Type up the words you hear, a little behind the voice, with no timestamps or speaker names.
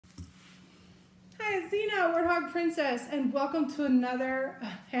Zena, Warthog Princess, and welcome to another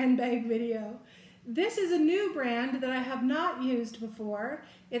handbag video. This is a new brand that I have not used before.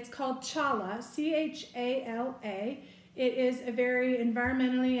 It's called Chala, C-H-A-L-A. It is a very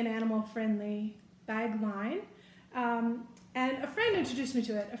environmentally and animal-friendly bag line. And a friend introduced me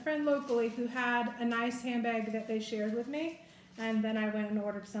to it, a friend locally who had a nice handbag that they shared with me, and then I went and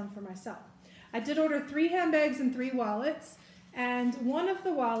ordered some for myself. I did order 3 handbags and 3 wallets, and one of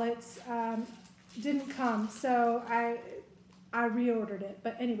the wallets didn't come, so I reordered it.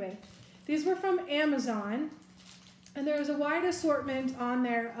 But anyway, these were from Amazon, and there's a wide assortment on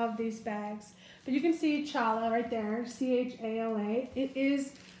there of these bags. But you can see Chala right there, C-H-A-L-A. It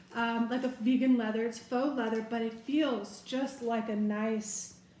is like a vegan leather. It's faux leather, but it feels just like a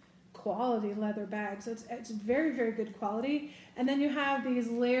nice quality leather bag. So it's very, very good quality. And then you have these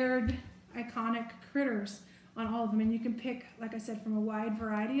layered iconic critters on all of them, and you can pick, like I said, from a wide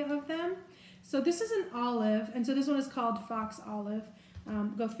variety of them. So this is an olive, and so this one is called Fox Olive,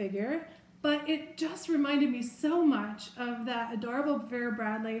 go figure. But it just reminded me so much of that adorable Vera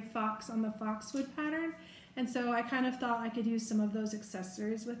Bradley fox on the foxwood pattern. And so I kind of thought I could use some of those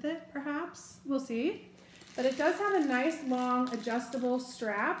accessories with it, perhaps. We'll see. But it does have a nice long adjustable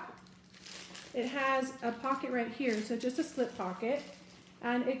strap. It has a pocket right here, so just a slip pocket.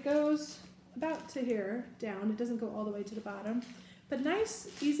 And it goes about to here, down. It doesn't go all the way to the bottom. But nice,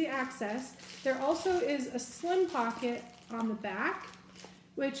 easy access. There also is a slim pocket on the back,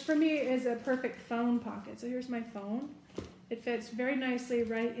 which for me is a perfect phone pocket. So here's my phone. It fits very nicely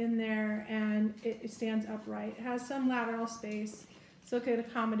right in there, and it stands upright. It has some lateral space, so it could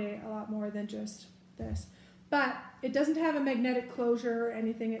accommodate a lot more than just this. But it doesn't have a magnetic closure or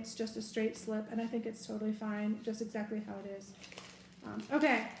anything. It's just a straight slip, and I think it's totally fine, just exactly how it is.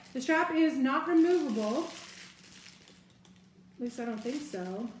 Okay, the strap is not removable. At least I don't think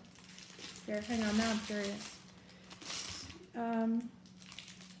so. Here, hang on, now I'm curious.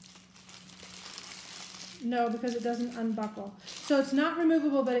 No, because it doesn't unbuckle. So it's not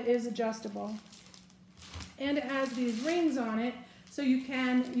removable, but it is adjustable. And it has these rings on it, so you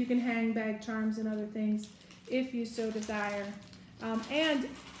can hang bag charms and other things if you so desire. And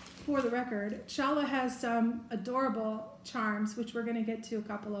for the record, Chala has some adorable charms, which we're going to get to a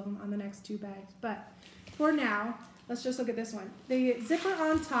couple of them on the next 2 bags. But for now, let's just look at this one. The zipper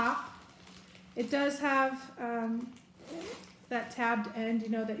on top, it does have that tabbed end, you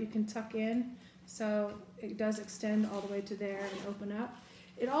know, that you can tuck in. So it does extend all the way to there and open up.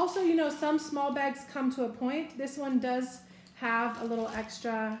 It also, you know, some small bags come to a point. This one does have a little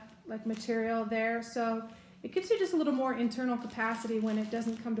extra like material there. So it gives you just a little more internal capacity. When it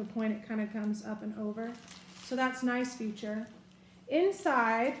doesn't come to a point, it kind of comes up and over. So that's a nice feature.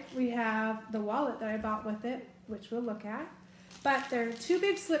 Inside, we have the wallet that I bought with it, which we'll look at. But there are 2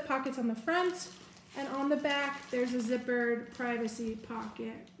 big slip pockets on the front, and on the back, there's a zippered privacy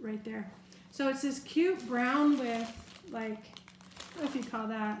pocket right there. So it's this cute brown with, like, I don't know if you call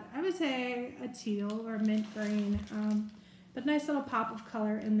that, I would say a teal or mint green, but nice little pop of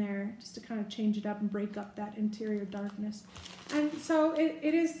color in there just to kind of change it up and break up that interior darkness. And so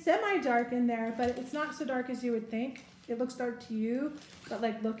it is semi-dark in there, but it's not so dark as you would think. It looks dark to you, but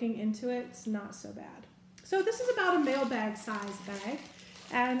like looking into it, it's not so bad. So this is about a mailbag size bag,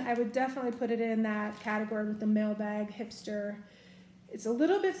 and I would definitely put it in that category with the mailbag hipster. It's a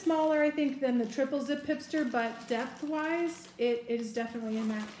little bit smaller, I think, than the triple zip hipster, but depth-wise, it is definitely in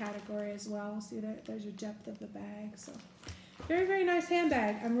that category as well. See, there's your depth of the bag. So very, very nice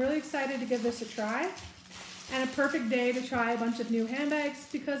handbag. I'm really excited to give this a try, and a perfect day to try a bunch of new handbags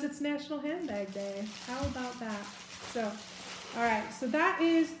because it's National Handbag Day. How about that? So, all right, so that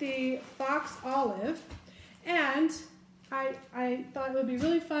is the Fox Olive, and I thought it would be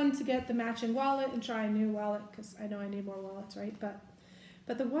really fun to get the matching wallet and try a new wallet because I know I need more wallets, right?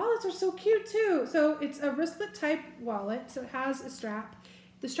 But the wallets are so cute too. So it's a wristlet type wallet, so it has a strap.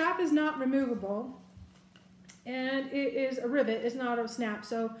 The strap is not removable, and it is a rivet, it's not a snap,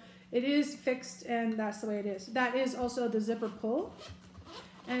 so it is fixed, and that's the way it is. That is also the zipper pull.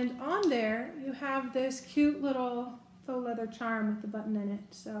 And on there, you have this cute little faux leather charm with the button in it.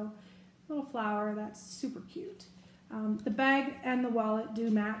 So little flower, that's super cute. The bag and the wallet do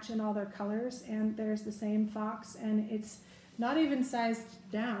match in all their colors, and there's the same fox, and it's not even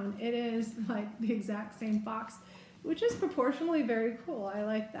sized down. It is like the exact same fox, which is proportionally very cool. I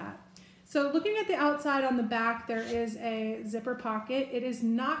like that. So looking at the outside on the back, there is a zipper pocket. It is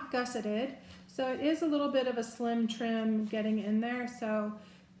not gusseted, so it is a little bit of a slim trim getting in there. So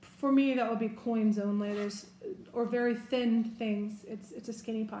for me, that would be coins only, or very thin things. It's a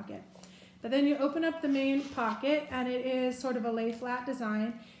skinny pocket. But then you open up the main pocket, and it is sort of a lay flat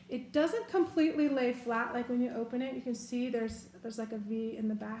design. It doesn't completely lay flat, like when you open it, you can see there's like a V in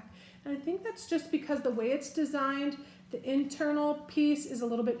the back. And I think that's just because the way it's designed, the internal piece is a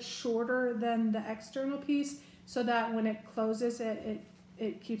little bit shorter than the external piece, so that when it closes,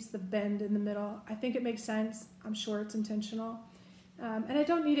 it keeps the bend in the middle. I think it makes sense. I'm sure it's intentional. And I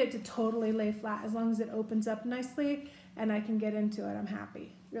don't need it to totally lay flat. As long as it opens up nicely and I can get into it, I'm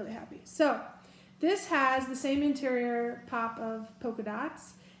happy, really happy. So this has the same interior pop of polka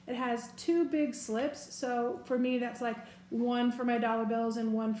dots. It has 2 big slips. So for me, that's like one for my dollar bills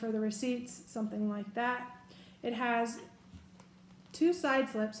and one for the receipts, something like that. It has 2 side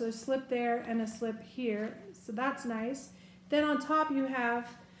slips, so a slip there and a slip here. So that's nice. Then on top you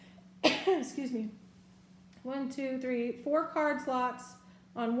have, excuse me, 1, 2, 3, 4 card slots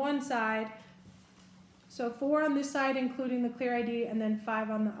on one side. So 4 on this side, including the clear ID, and then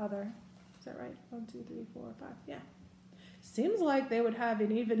 5 on the other. Is that right? 1, 2, 3, 4, 5. Yeah. Seems like they would have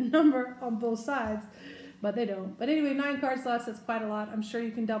an even number on both sides, but they don't. But anyway, 9 card slots, that's quite a lot. I'm sure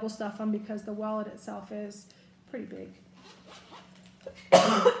you can double stuff them because the wallet itself is pretty big.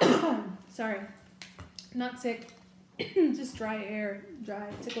 Sorry. Not sick. Just dry air,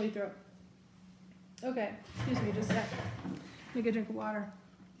 tickly throat. Okay, excuse me, just a sec. Make a drink of water.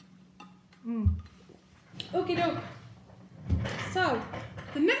 Okie doke. So,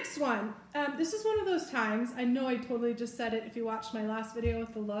 the next one, this is one of those times, I know I totally just said it if you watched my last video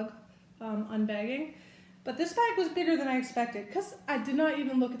with the lug unbagging, but this bag was bigger than I expected because I did not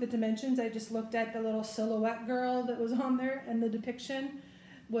even look at the dimensions. I just looked at the little silhouette girl that was on there, and the depiction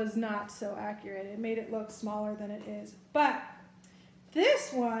was not so accurate. It made it look smaller than it is. But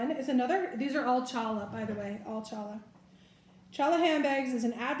this one is another, these are all Chala, by the way, all Chala. Chala Handbags is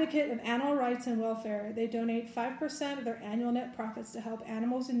an advocate of animal rights and welfare. They donate 5% of their annual net profits to help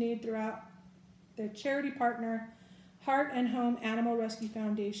animals in need throughout their charity partner, Heart and Home Animal Rescue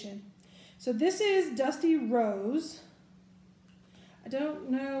Foundation. So this is Dusty Rose. I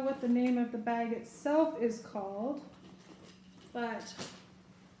don't know what the name of the bag itself is called, but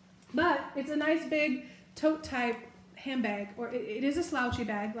it's a nice big tote type handbag, or it is a slouchy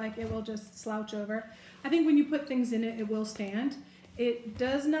bag, like it will just slouch over. I think when you put things in it, it will stand. It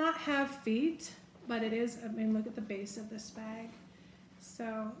does not have feet, but it is, I mean, look at the base of this bag.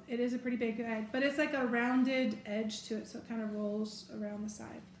 So it is a pretty big bag, but it's like a rounded edge to it, so it kind of rolls around the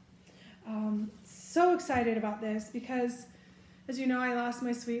side. So excited about this because, as you know, I lost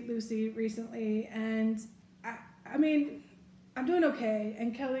my sweet Lucy recently, and I mean, I'm doing okay,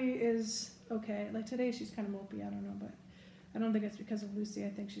 and Kelly is okay. Like today, she's kind of mopey, I don't know, but I don't think it's because of Lucy. I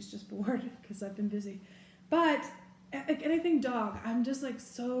think she's just bored because I've been busy. But like anything dog, I'm just like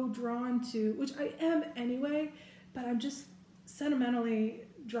so drawn to, which I am anyway, but I'm just sentimentally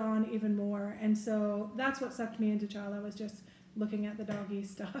drawn even more. And so that's what sucked me into Chala, was just looking at the doggy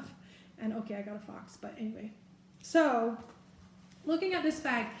stuff. And okay, I got a fox, but anyway. So looking at this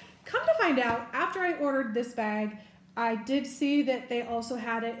bag, come to find out, after I ordered this bag, I did see that they also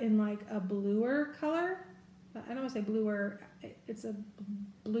had it in like a bluer color. I don't want to say bluer, it's a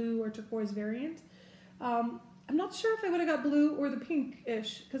blue or turquoise variant. I'm not sure if I would have got blue or the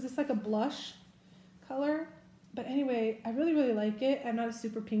pink-ish, because it's like a blush color. But anyway, I really, really like it. I'm not a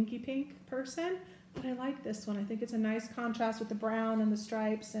super pinky pink person, but I like this one. I think it's a nice contrast with the brown and the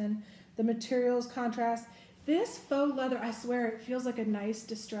stripes, and the materials contrast. This faux leather, I swear, it feels like a nice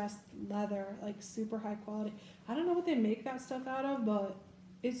distressed leather, like super high quality. I don't know what they make that stuff out of, but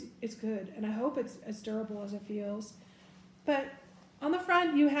it's good, and I hope it's as durable as it feels. But on the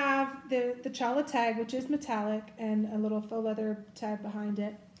front, you have the Chala tag, which is metallic, and a little faux leather tag behind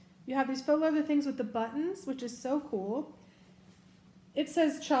it. You have these faux leather things with the buttons, which is so cool. It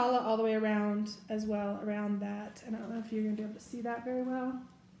says Chala all the way around as well, around that. And I don't know if you're going to be able to see that very well,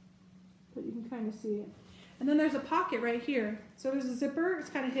 but you can kind of see it. And then there's a pocket right here. So there's a zipper, it's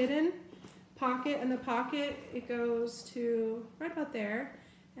kind of hidden. Pocket, and the pocket, it goes to right about there.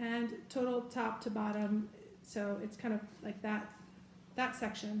 And total top to bottom, so it's kind of like that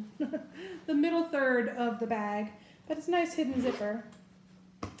section. The middle third of the bag, but it's a nice hidden zipper.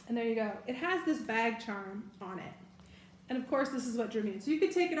 And there you go. It has this bag charm on it. And of course, this is what drew me in. So you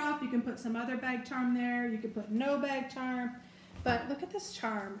could take it off, you can put some other bag charm there, you could put no bag charm, but look at this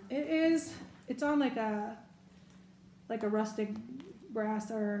charm. It's on like a rustic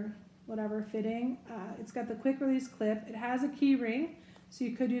brass or whatever fitting. It's got the quick release clip. It has a key ring, so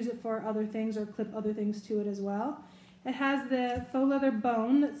you could use it for other things or clip other things to it as well. It has the faux leather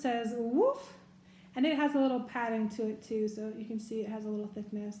bone that says woof, and it has a little padding to it too, so you can see it has a little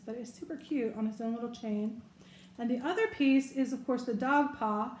thickness, but it's super cute on its own little chain. And the other piece is, of course, the dog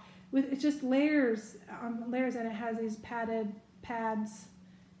paw, with it's just layers on layers, and it has these padded pads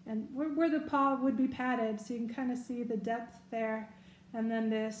And where the paw would be padded, so you can kind of see the depth there. And then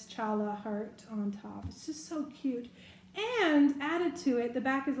this Chala heart on top. It's just so cute. And added to it, the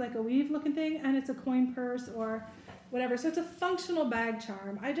back is like a weave looking thing, and it's a coin purse or whatever. So it's a functional bag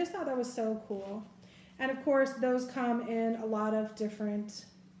charm. I just thought that was so cool. And of course, those come in a lot of different,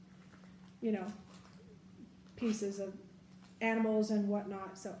 you know, pieces of animals and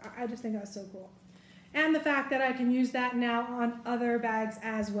whatnot. So I just think that's so cool. And the fact that I can use that now on other bags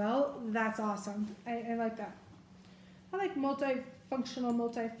as well, that's awesome. I like that. I like multifunctional,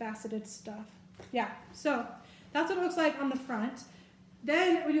 multifaceted stuff. Yeah, so that's what it looks like on the front.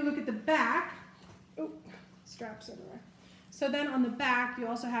 Then when you look at the back, oh, straps everywhere. So then on the back, you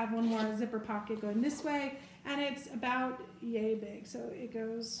also have one more zipper pocket going this way, and it's about yay big. So it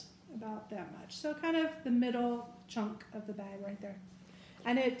goes about that much. So kind of the middle chunk of the bag right there.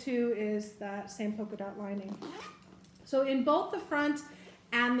 And it too is that same polka dot lining. So in both the front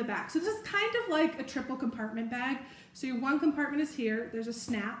and the back. So this is kind of like a triple compartment bag. So your one compartment is here, there's a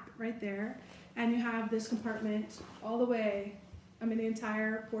snap right there, and you have this compartment all the way, the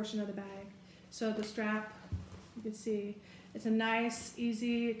entire portion of the bag. So the strap, you can see, it's a nice,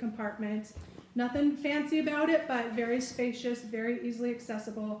 easy compartment. Nothing fancy about it, but very spacious, very easily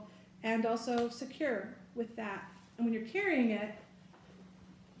accessible, and also secure with that. And when you're carrying it,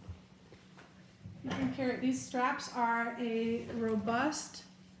 you can carry it. These straps are a robust,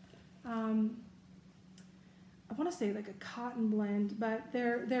 I want to say like a cotton blend, but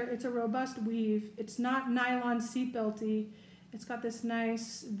it's a robust weave. It's not nylon seatbelty. It's got this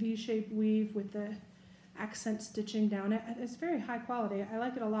nice V-shaped weave with the accent stitching down it. It's very high quality. I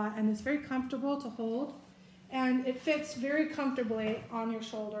like it a lot, and it's very comfortable to hold, and it fits very comfortably on your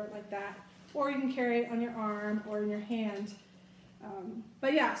shoulder like that, or you can carry it on your arm or in your hand.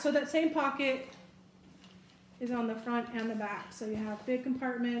 But yeah, so that same pocket is on the front and the back. So you have big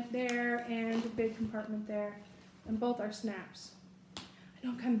compartment there and a big compartment there, and both are snaps. I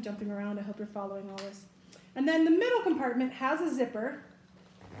know I'm kind of jumping around. I hope you're following all this. And then the middle compartment has a zipper.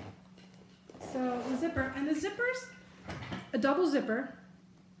 So the zipper, and the zipper's a double zipper.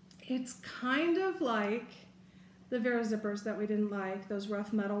 It's kind of like the Vera zippers that we didn't like, those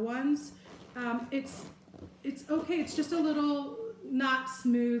rough metal ones. It's okay. It's just a little not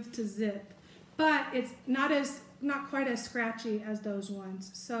smooth to zip, but it's not quite as scratchy as those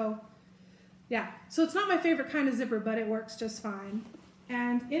ones. So yeah, so it's not my favorite kind of zipper, but it works just fine.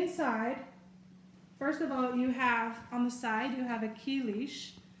 And inside, first of all, you have on the side, you have a key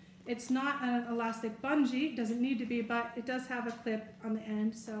leash. It's not an elastic bungee, it doesn't need to be, but it does have a clip on the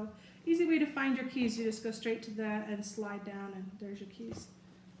end. So easy way to find your keys. You just go straight to that and slide down, and there's your keys.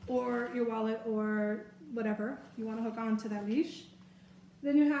 Or your wallet, or whatever you want to hook on to that leash.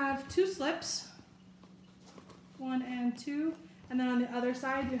 Then you have two slips, 1 and 2, and then on the other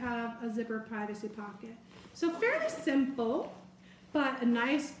side you have a zipper privacy pocket. So fairly simple, but a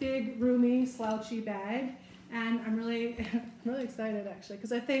nice big roomy slouchy bag, and I'm really excited actually,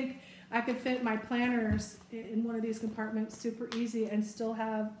 because I think I could fit my planners in one of these compartments super easy and still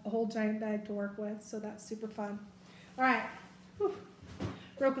have a whole giant bag to work with, so that's super fun. All right, whew.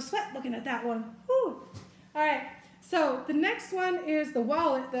 Broke a sweat looking at that one. Whew. All right. So the next one is the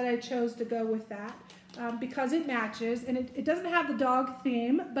wallet that I chose to go with that because it matches, and it doesn't have the dog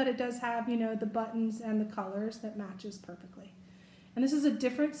theme, but it does have, the buttons and the colors that matches perfectly. And this is a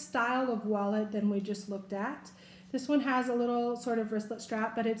different style of wallet than we just looked at. This one has a little sort of wristlet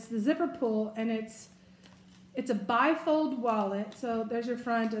strap, but it's the zipper pull, and it's a bifold wallet. So there's your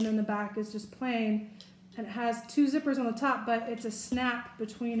front, and then the back is just plain, and it has two zippers on the top, but it's a snap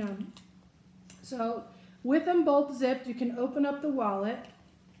between them. So with them both zipped, you can open up the wallet,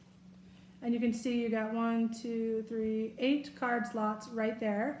 and you can see you got 8 card slots right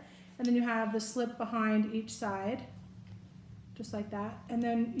there, and then you have the slip behind each side, just like that, and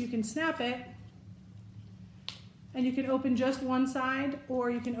then you can snap it, and you can open just one side,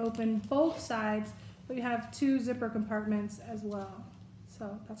 or you can open both sides, but you have 2 zipper compartments as well,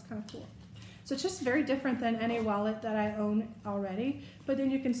 so that's kind of cool. So it's just very different than any wallet that I own already, but then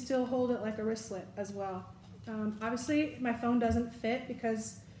you can still hold it like a wristlet as well. Obviously, my phone doesn't fit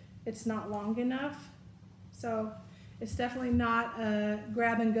because it's not long enough, so it's definitely not a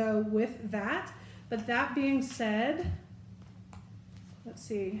grab and go with that. But that being said, let's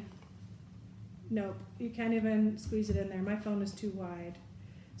see. Nope, you can't even squeeze it in there. My phone is too wide.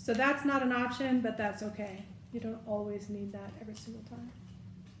 So that's not an option, but that's okay. You don't always need that every single time.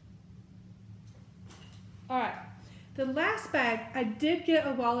 All right, the last bag, I did get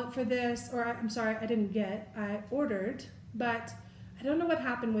a wallet for this, or I'm sorry, I didn't get, I ordered, but I I don't know what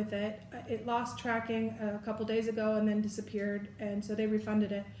happened with it. It lost tracking a couple days ago and then disappeared, and so they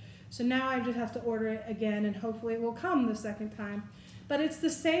refunded it. So now I just have to order it again, and hopefully it will come the second time. But it's the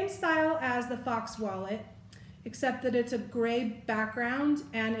same style as the Fox wallet, except that it's a gray background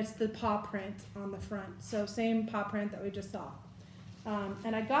and it's the paw print on the front. So same paw print that we just saw.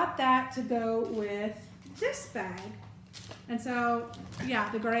 And I got that to go with this bag. And so,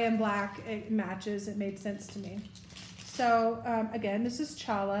 yeah, the gray and black, it matches. It made sense to me. So, again, this is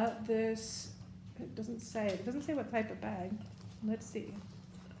Chala. This, it doesn't say what type of bag. Let's see.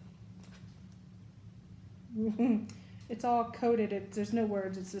 It's all coded. There's no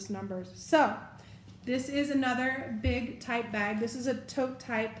words. It's just numbers. So, this is another big type bag. This is a tote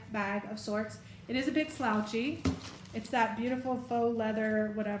type bag of sorts. It is a bit slouchy. It's that beautiful faux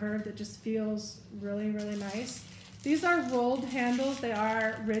leather, whatever, that just feels really, really nice. These are rolled handles. They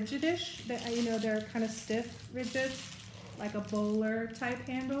are rigidish. They're kind of stiff, rigid, like a bowler type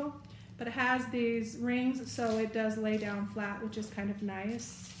handle. But it has these rings, so it does lay down flat, which is kind of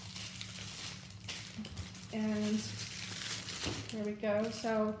nice. And there we go.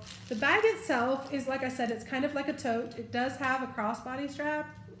 So the bag itself is, like I said, it's kind of like a tote. It does have a crossbody strap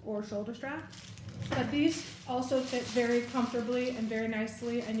or shoulder strap, but these also fit very comfortably and very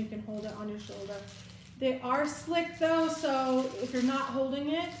nicely, and you can hold it on your shoulder. They are slick though, so if you're not holding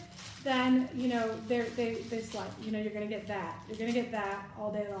it, then they slide. You're gonna get that. You're gonna get that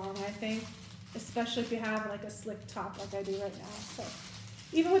all day long, I think, especially if you have like a slick top like I do right now. So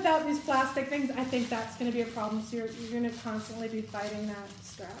even without these plastic things, I think that's gonna be a problem. So you're gonna constantly be fighting that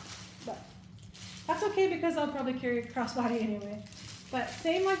strap, but that's okay because I'll probably carry a crossbody anyway. But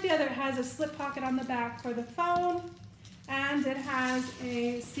same like the other, it has a slip pocket on the back for the phone, and it has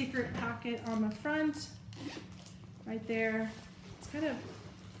a secret pocket on the front, right there. It's kind of,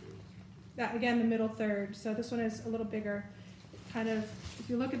 that again, the middle third. So this one is a little bigger. Kind of, if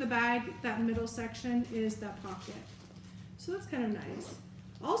you look at the bag, that middle section is that pocket. So that's kind of nice.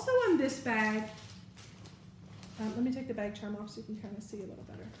 Also on this bag, let me take the bag charm off so you can kind of see a little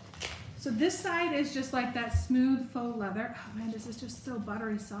better. So this side is just like that smooth faux leather. Oh man, this is just so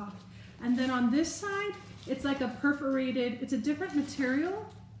buttery soft. And then on this side, it's like a perforated, it's a different material.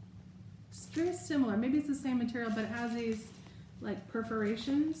 It's very similar. Maybe it's the same material, but it has these like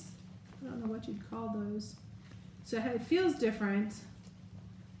perforations. I don't know what you'd call those. So it feels different,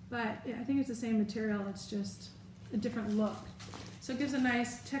 but I think it's the same material. It's just a different look. So it gives a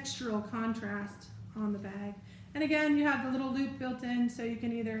nice textural contrast on the bag. And again, you have the little loop built in, so you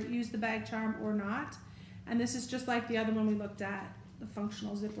can either use the bag charm or not. And this is just like the other one we looked at, the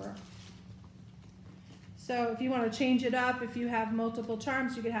functional zipper. So if you want to change it up, if you have multiple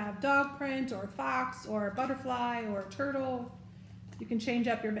charms, you could have dog print or fox or butterfly or turtle. You can change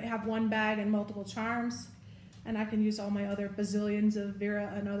up have one bag and multiple charms. And I can use all my other bazillions of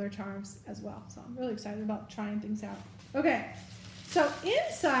Vera and other charms as well. So I'm really excited about trying things out. Okay, so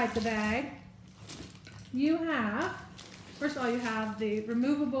inside the bag, you have, first of all, you have the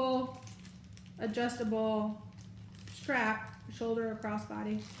removable, adjustable strap, shoulder or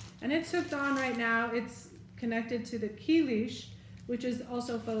crossbody. And it's hooked on right now. It's connected to the key leash, which is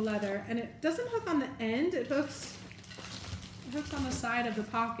also faux leather. And it doesn't hook on the end, it hooks on the side of the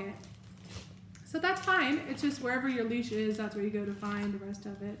pocket. So that's fine. It's just wherever your leash is, that's where you go to find the rest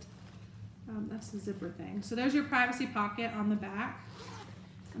of it. That's the zipper thing. So there's your privacy pocket on the back.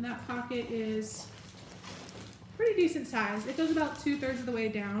 And that pocket is pretty decent size. It goes about 2/3 of the way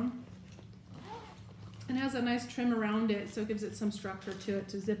down. And has a nice trim around it, so it gives it some structure to it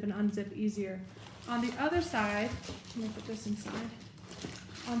to zip and unzip easier. On the other side, let me put this inside.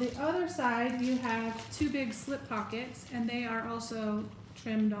 On the other side, you have two big slip pockets, and they are also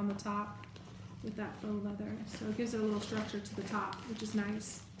trimmed on the top with that faux leather. So it gives it a little structure to the top, which is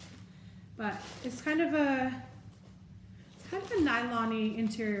nice. But it's kind of a nylon-y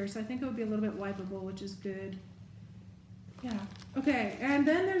interior, so I think it would be a little bit wipeable, which is good. Yeah. Okay, and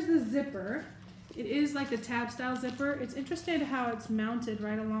then there's the zipper. It is like a tab style zipper. It's interesting how it's mounted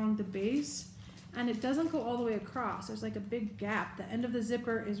right along the base, and it doesn't go all the way across. There's like a big gap. The end of the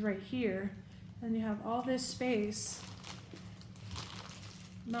zipper is right here, and you have all this space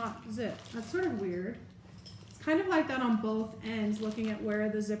not zipped. That's sort of weird. It's kind of like that on both ends, looking at where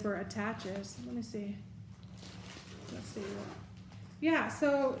the zipper attaches. Let me see. Let's see. Yeah,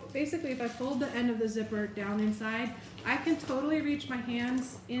 so basically if I fold the end of the zipper down inside, I can totally reach my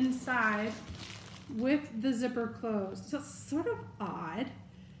hands inside with the zipper closed. So it's sort of odd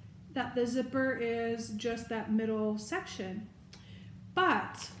that the zipper is just that middle section.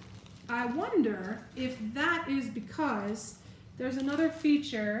 But I wonder if that is because there's another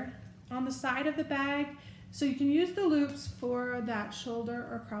feature on the side of the bag So you can use the loops for that shoulder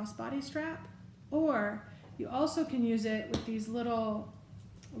or crossbody strap, or you also can use it with these little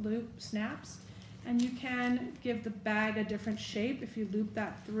loop snaps, and you can give the bag a different shape if you loop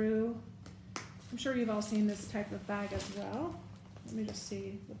that through. I'm sure you've all seen this type of bag as well. Let me just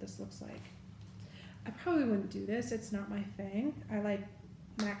see what this looks like. I probably wouldn't do this, it's not my thing. I like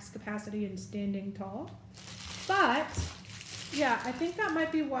max capacity and standing tall. But yeah, I think that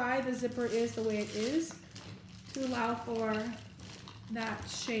might be why the zipper is the way it is, to allow for that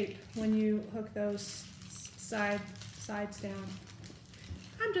shape when you hook those sides down.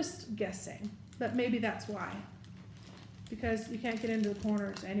 I'm just guessing, but maybe that's why. Because you can't get into the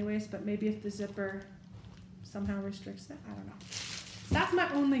corners anyways, but maybe if the zipper somehow restricts that, I don't know. That's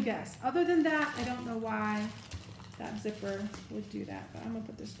my only guess. Other than that, I don't know why that zipper would do that, but I'm gonna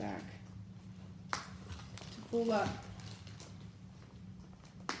put this back to pull up.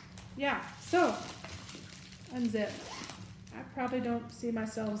 Yeah, so unzip. I probably don't see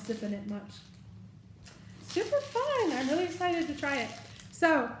myself zipping it much. Super fun. I'm really excited to try it.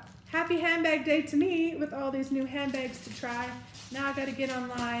 So happy handbag day to me with all these new handbags to try. Now I got to get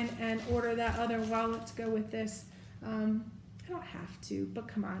online and order that other wallet to go with this. I don't have to, but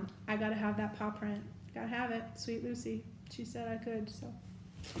come on. I got to have that paw print. Got to have it. Sweet Lucy. She said I could, so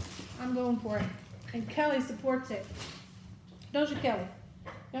I'm going for it. And Kelly supports it. Don't you, Kelly?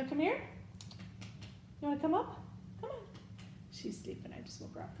 You want to come here? You want to come up? Come on. She's sleeping. I just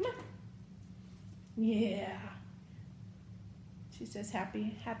woke her up. Come on. Yeah. She says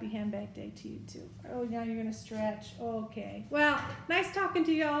happy handbag day to you too. Oh, now you're gonna stretch. Okay. Well, nice talking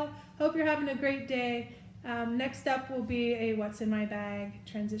to y'all. Hope you're having a great day. Next up will be a what's in my bag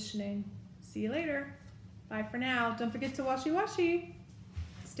transitioning. See you later. Bye for now. Don't forget to washy washy.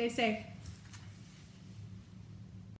 Stay safe.